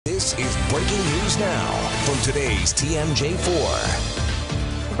Breaking news now from today's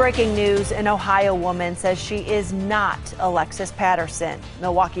TMJ4. Breaking news, an Ohio woman says she is not Alexis Patterson.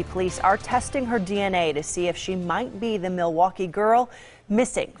 Milwaukee police are testing her DNA to see if she might be the Milwaukee girl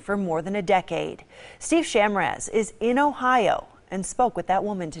missing for more than a decade. Steve Chamraz is in Ohio and spoke with that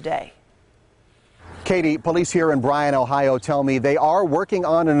woman today. Katie, police here in Bryan, Ohio tell me they are working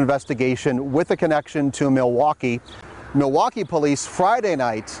on an investigation with a connection to Milwaukee. Milwaukee police Friday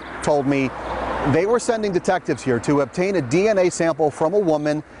night told me they were sending detectives here to obtain a DNA sample from a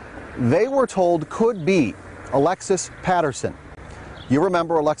woman they were told could be Alexis Patterson. You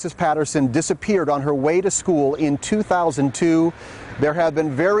remember Alexis Patterson disappeared on her way to school in 2002. There have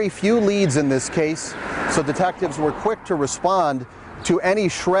been very few leads in this case, so detectives were quick to respond to any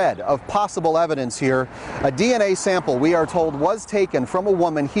shred of possible evidence here. A DNA sample, we are told, was taken from a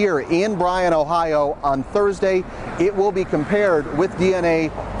woman here in Bryan, Ohio on Thursday. It will be compared with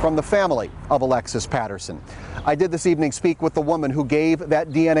DNA from the family of Alexis Patterson. I did this evening speak with the woman who gave that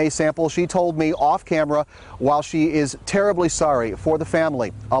DNA sample. She told me off camera, while she is terribly sorry for the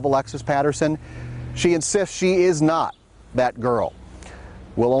family of Alexis Patterson, she insists she is not that girl.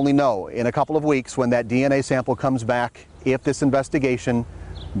 We'll only know in a couple of weeks when that DNA sample comes back if this investigation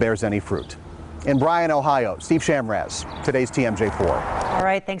bears any fruit. In Bryan, Ohio, Steve Chamraz, today's TMJ4. All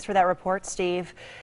right, thanks for that report, Steve.